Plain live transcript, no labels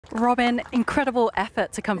Robin, incredible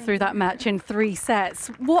effort to come through that match in 3 sets.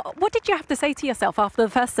 What did you have to say to yourself after the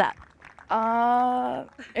first set?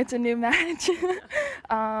 It's a new match.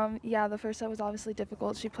 Yeah, the first set was obviously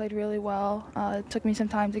difficult. She played really well. It took me some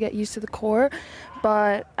time to get used to the court,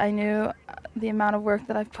 but I knew the amount of work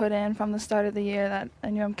that I've put in from the start of the year that I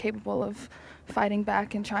knew I'm capable of fighting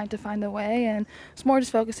back and trying to find a way, and it's more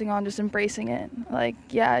just focusing on just embracing it. Like,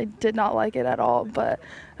 yeah, I did not like it at all, but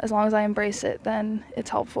as long as I embrace it, then it's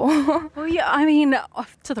helpful. Well, yeah, I mean,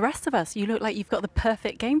 to the rest of us, you look like you've got the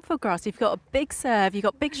perfect game for grass. You've got a big serve, you've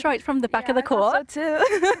got big strikes from the back of the court. I thought so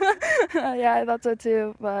too. Yeah, I thought so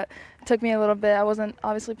too, but it took me a little bit. I wasn't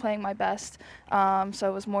obviously playing my best, so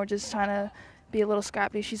it was more just trying to be a little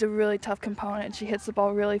scrappy. She's a really tough component. She hits the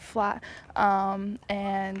ball really flat, and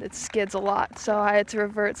it skids a lot. So I had to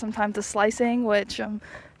revert sometimes to slicing, which I'm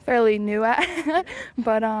fairly new at.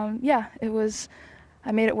 But yeah,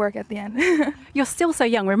 I made it work at the end. You're still so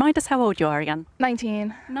young. Remind us how old you are again.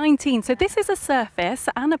 19. 19. So this is a surface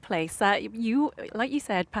and a place that you, like you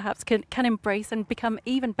said, perhaps can embrace and become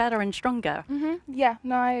even better and stronger. Yeah,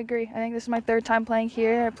 no, I agree. I think this is my 3rd time playing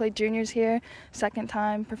here. I played juniors here, 2nd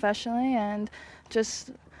time professionally, and just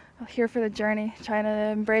here for the journey, trying to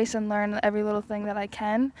embrace and learn every little thing that I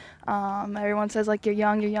can. Everyone says, like, you're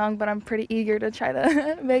young, but I'm pretty eager to try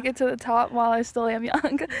to make it to the top while I still am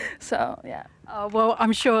young. So, yeah. Oh, well,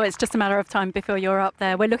 I'm sure it's just a matter of time before you're up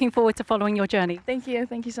there. We're looking forward to following your journey. Thank you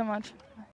so much.